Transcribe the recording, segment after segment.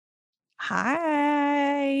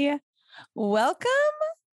Hi. Welcome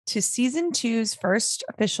to season two's first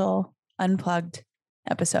official unplugged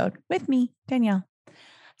episode with me, Danielle.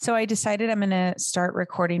 So I decided I'm going to start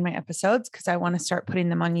recording my episodes because I want to start putting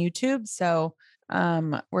them on YouTube. So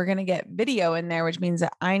we're going to get video in there, which means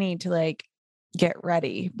that I need to get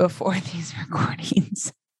ready before these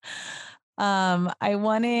recordings. I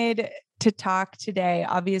wanted to talk today.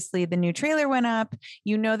 Obviously, the new trailer went up.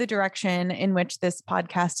 You know the direction in which this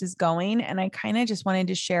podcast is going. And I kind of just wanted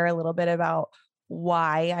to share a little bit about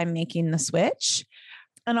why I'm making the switch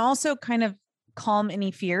and also kind of calm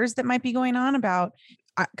any fears that might be going on about,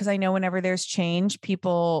 because I know whenever there's change,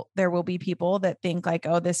 there will be people that think like,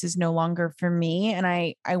 oh, this is no longer for me. And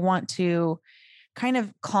I want to kind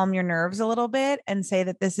of calm your nerves a little bit and say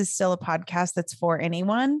that this is still a podcast that's for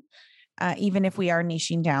anyone. Even if we are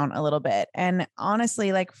niching down a little bit. And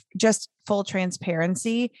honestly, just full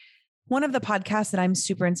transparency, one of the podcasts that I'm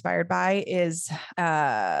super inspired by is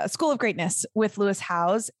School of Greatness with Lewis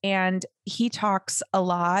Howes. And he talks a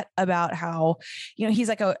lot about how, he's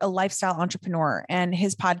like a lifestyle entrepreneur and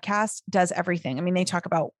his podcast does everything. I mean, they talk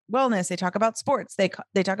about wellness, they talk about sports, they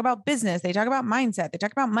talk about business, they talk about mindset, they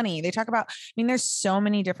talk about money, there's so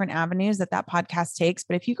many different avenues that podcast takes.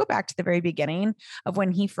 But if you go back to the very beginning of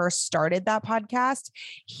when he first started that podcast,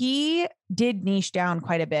 he did niche down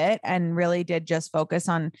quite a bit and really did just focus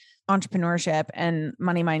on entrepreneurship and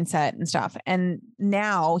money mindset and stuff. And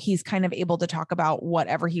now he's kind of able to talk about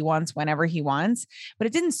whatever he wants, whenever he wants, but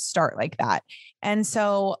it didn't start like that. And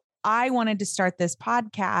so I wanted to start this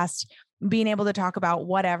podcast being able to talk about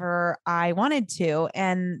whatever I wanted to.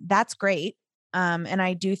 And that's great. And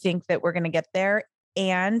I do think that we're going to get there.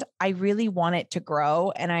 And I really want it to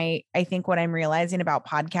grow. And I think what I'm realizing about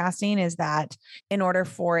podcasting is that in order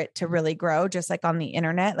for it to really grow, just like on the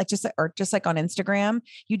internet, just like on Instagram,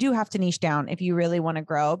 you do have to niche down if you really want to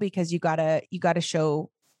grow, because you gotta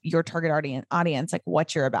show your target audience like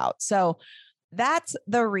what you're about. So that's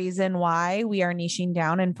the reason why we are niching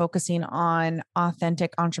down and focusing on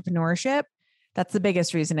authentic entrepreneurship. That's the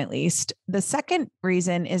biggest reason, at least. The second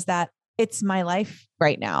reason is that it's my life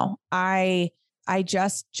right now. I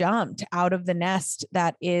just jumped out of the nest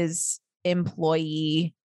that is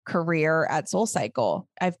employee career at SoulCycle.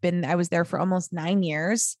 I was there for almost 9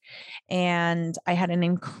 years and I had an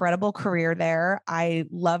incredible career there. I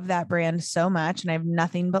love that brand so much and I have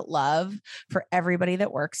nothing but love for everybody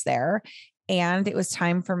that works there. And it was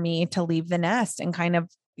time for me to leave the nest and kind of,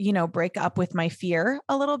 break up with my fear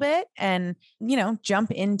a little bit and,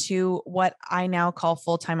 jump into what I now call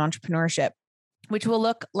full-time entrepreneurship, which will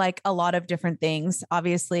look like a lot of different things.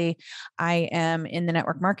 Obviously, I am in the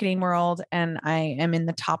network marketing world and I am in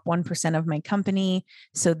the top 1% of my company.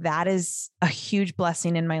 So that is a huge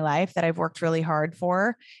blessing in my life that I've worked really hard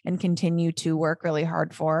for and continue to work really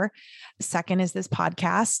hard for. Second is this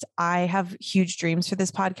podcast. I have huge dreams for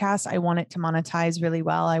this podcast. I want it to monetize really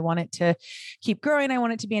well. I want it to keep growing. I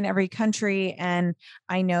want it to be in every country. And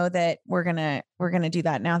I know that we're going to do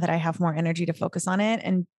that now that I have more energy to focus on it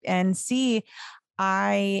and see.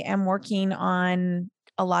 I am working on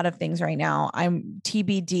a lot of things right now. I'm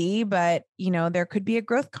TBD, but there could be a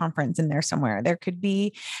growth conference in there somewhere. There could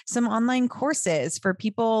be some online courses for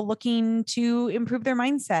people looking to improve their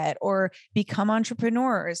mindset or become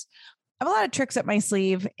entrepreneurs. I have a lot of tricks up my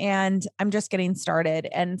sleeve and I'm just getting started.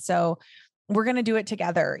 And so we're going to do it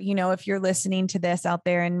together. If you're listening to this out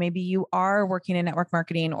there and maybe you are working in network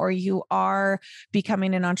marketing or you are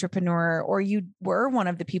becoming an entrepreneur or you were one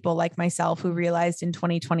of the people like myself who realized in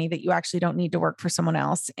 2020 that you actually don't need to work for someone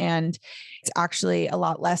else. And it's actually a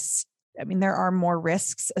lot less. I mean, there are more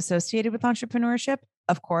risks associated with entrepreneurship,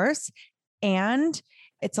 of course, and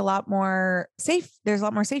it's a lot more safe. There's a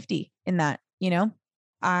lot more safety in that,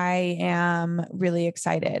 I am really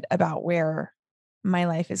excited about where my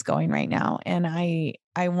life is going right now. And I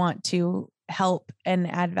want to help and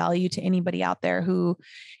add value to anybody out there who,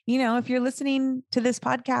 if you're listening to this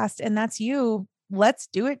podcast and that's you, let's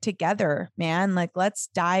do it together, man. Let's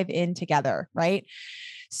dive in together. Right.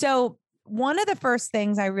 So one of the first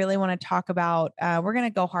things I really want to talk about, we're going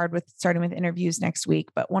to go hard with starting with interviews next week.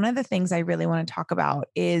 But one of the things I really want to talk about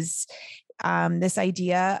is this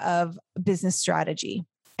idea of business strategy.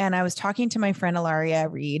 And I was talking to my friend Ilaria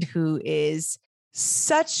Reed, who is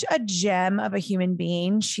such a gem of a human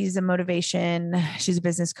being. She's a motivation. She's a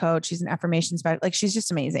business coach. She's an affirmation specialist. She's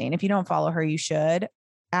just amazing. If you don't follow her, you should.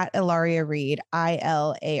 At Ilaria Reed,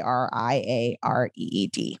 ILARIAREED.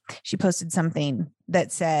 She posted something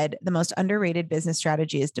that said the most underrated business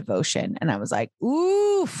strategy is devotion. And I was like,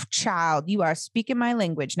 oof, child, you are speaking my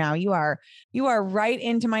language now. You are right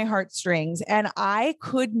into my heartstrings. And I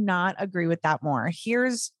could not agree with that more.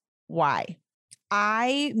 Here's Why?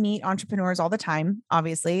 I meet entrepreneurs all the time.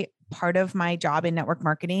 Obviously, part of my job in network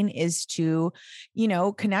marketing is to,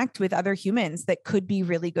 connect with other humans that could be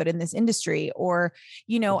really good in this industry or,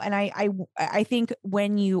 and I think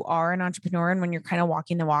when you are an entrepreneur and when you're kind of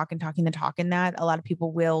walking the walk and talking the talk in that, a lot of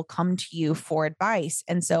people will come to you for advice.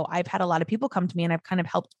 And so I've had a lot of people come to me and I've kind of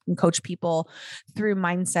helped and coach people through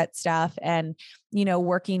mindset stuff and,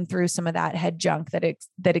 working through some of that head junk that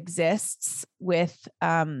exists with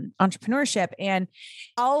entrepreneurship. And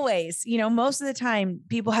always, most of the time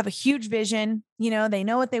people have a huge vision, they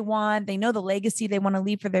know what they want. They know the legacy they want to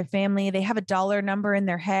leave for their family. They have a dollar number in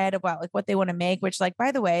their head about like what they want to make, which like,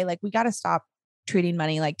 by the way, like we got to stop treating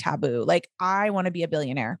money like taboo. Like I want to be a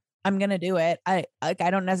billionaire. I'm going to do it. I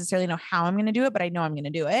don't necessarily know how I'm going to do it, but I know I'm going to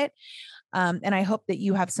do it. And I hope that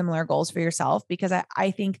you have similar goals for yourself, because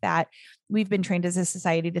I think that we've been trained as a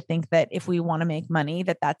society to think that if we want to make money,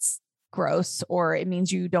 that's gross, or it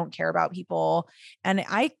means you don't care about people. And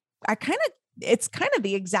it's kind of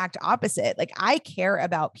the exact opposite. Like I care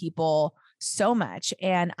about people so much.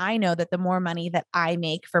 And I know that the more money that I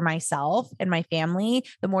make for myself and my family,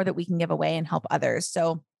 the more that we can give away and help others.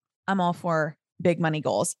 So I'm all for big money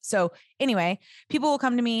goals. So anyway, people will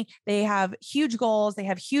come to me, they have huge goals, they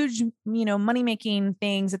have huge, money making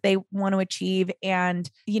things that they want to achieve. And,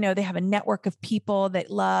 they have a network of people that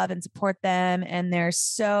love and support them. And they're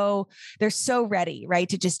so ready, right,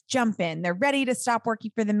 to just jump in. They're ready to stop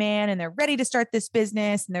working for the man and they're ready to start this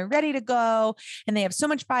business and they're ready to go. And they have so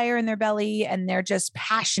much fire in their belly and they're just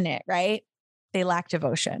passionate, right? They lack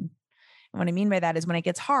devotion. And what I mean by that is when it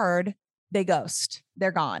gets hard, they ghost,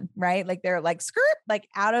 they're gone, right? Like they're like skirt, like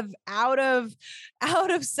out of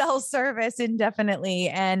cell service indefinitely.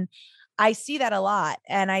 And I see that a lot.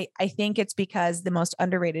 And I think it's because the most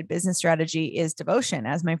underrated business strategy is devotion,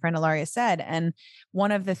 as my friend Ilaria said. And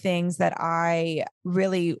one of the things that I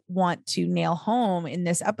really want to nail home in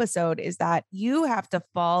this episode is that you have to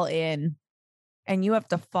fall in, and you have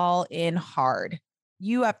to fall in hard.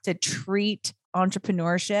 You have to treat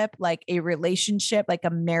entrepreneurship like a relationship, like a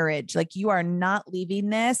marriage. Like you are not leaving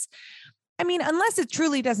this. I mean, unless it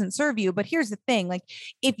truly doesn't serve you. But here's the thing, like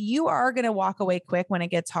if you are going to walk away quick when it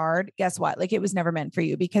gets hard, guess what? Like it was never meant for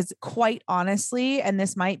you, because quite honestly, and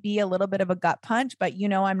this might be a little bit of a gut punch, but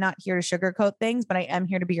I'm not here to sugarcoat things, but I am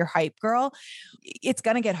here to be your hype girl. It's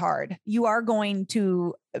going to get hard. You are going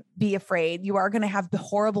to be afraid. You are going to have the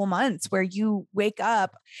horrible months where you wake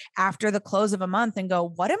up after the close of a month and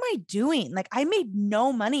go, what am I doing? Like I made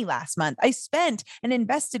no money last month. I spent and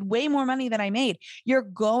invested way more money than I made. You're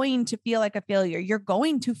going to feel like a failure. You're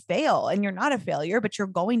going to fail, and you're not a failure, but you're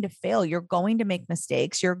going to fail. You're going to make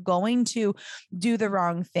mistakes. You're going to do the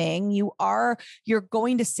wrong thing. You're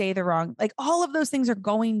going to say the wrong, like all of those things are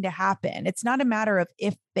going to happen. It's not a matter of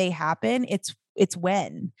if they happen, it's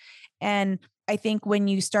when. And I think when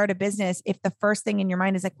you start a business, if the first thing in your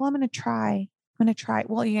mind is like, well, I'm going to try.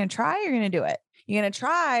 Well, you're going to try, or you're going to do it. You're going to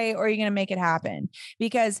try, or you're going to make it happen.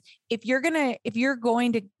 Because if you're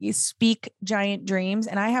going to speak giant dreams,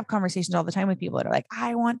 and I have conversations all the time with people that are like,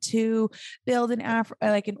 I want to build an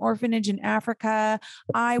orphanage in Africa.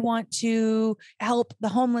 I want to help the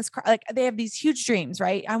homeless. Like they have these huge dreams,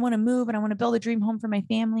 right? I want to move and I want to build a dream home for my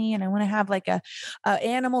family. And I want to have like a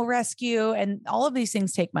animal rescue, and all of these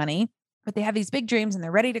things take money. But they have these big dreams and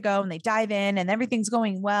they're ready to go and they dive in and everything's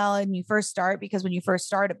going well. And you first start, because when you first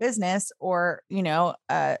start a business or,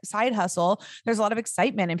 a side hustle, there's a lot of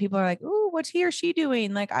excitement and people are like, ooh, what's he or she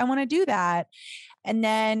doing? Like, I want to do that. And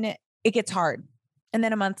then it gets hard. And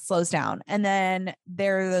then a month slows down. And then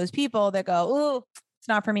there are those people that go, ooh, it's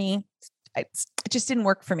not for me. It just didn't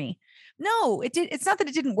work for me. No, it did. It's not that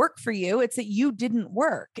it didn't work for you. It's that you didn't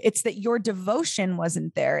work. It's that your devotion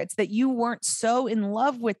wasn't there. It's that you weren't so in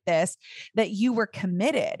love with this that you were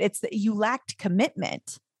committed. It's that you lacked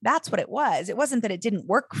commitment. That's what it was. It wasn't that it didn't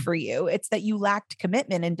work for you. It's that you lacked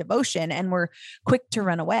commitment and devotion and were quick to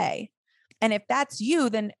run away. And if that's you,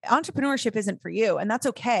 then entrepreneurship isn't for you. And that's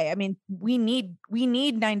okay. I mean, we need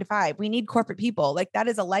 9 to 5. We need corporate people. Like that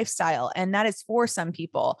is a lifestyle, and that is for some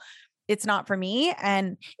people. It's not for me.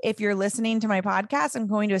 And if you're listening to my podcast, I'm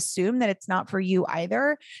going to assume that it's not for you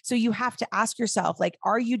either. So you have to ask yourself, like,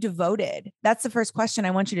 are you devoted? That's the first question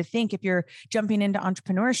I want you to think if you're jumping into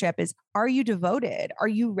entrepreneurship is, are you devoted? Are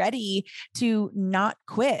you ready to not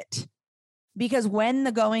quit? Because when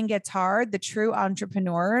the going gets hard, the true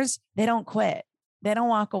entrepreneurs, they don't quit. They don't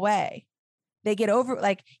walk away. They get over,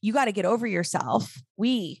 like, you got to get over yourself.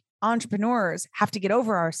 We entrepreneurs have to get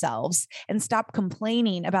over ourselves and stop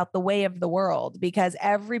complaining about the way of the world, because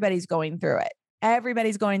everybody's going through it. Everybody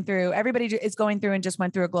is going through and just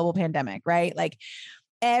went through a global pandemic, right? Like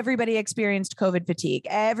Everybody experienced COVID fatigue.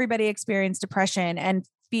 Everybody experienced depression and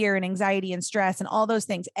fear and anxiety and stress and all those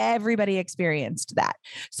things. Everybody experienced that.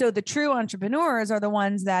 So the true entrepreneurs are the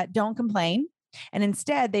ones that don't complain, and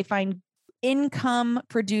instead they find income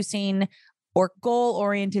producing or goal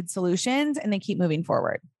oriented solutions, and they keep moving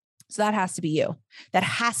forward. So that has to be you. That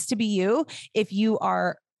has to be you if you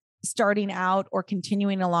are starting out or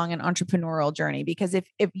continuing along an entrepreneurial journey. Because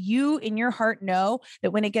if you in your heart know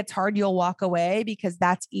that when it gets hard, you'll walk away because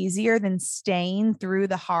that's easier than staying through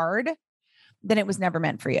the hard, then it was never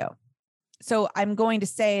meant for you. So I'm going to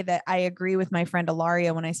say that I agree with my friend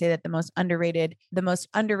Ilaria when I say that the most underrated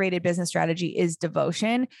business strategy is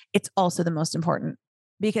devotion. It's also the most important,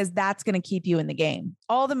 because that's going to keep you in the game.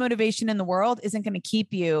 All the motivation in the world isn't going to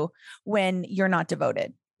keep you when you're not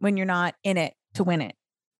devoted, when you're not in it to win it.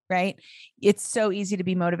 Right? It's so easy to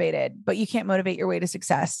be motivated, but you can't motivate your way to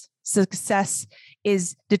success. Success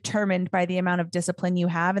is determined by the amount of discipline you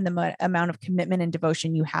have and the amount of commitment and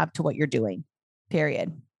devotion you have to what you're doing,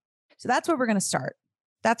 period. So that's where we're going to start.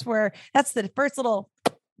 That's the first little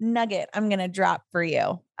nugget I'm going to drop for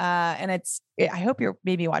you. And I hope you're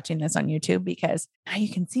maybe watching this on YouTube, because now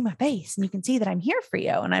you can see my face and you can see that I'm here for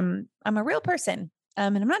you. And I'm a real person.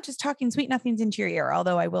 And I'm not just talking sweet nothings into your ear,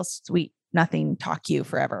 although I will sweet nothing talk you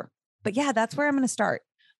forever. But yeah, that's where I'm going to start.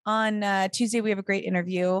 On Tuesday, we have a great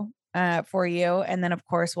interview for you. And then of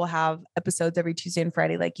course we'll have episodes every Tuesday and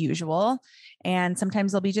Friday, like usual. And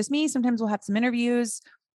sometimes they'll be just me. Sometimes we'll have some interviews,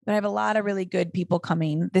 but I have a lot of really good people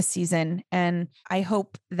coming this season. And I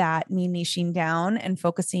hope that me niching down and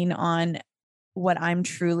focusing on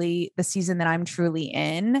the season that I'm truly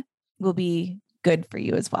in will be good for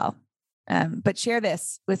you as well. But share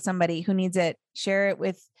this with somebody who needs it. Share it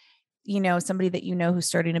with, somebody that who's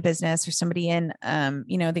starting a business, or somebody in,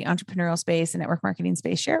 the entrepreneurial space and network marketing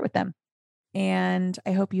space. Share it with them. And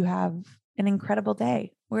I hope you have an incredible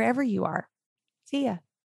day wherever you are. See ya.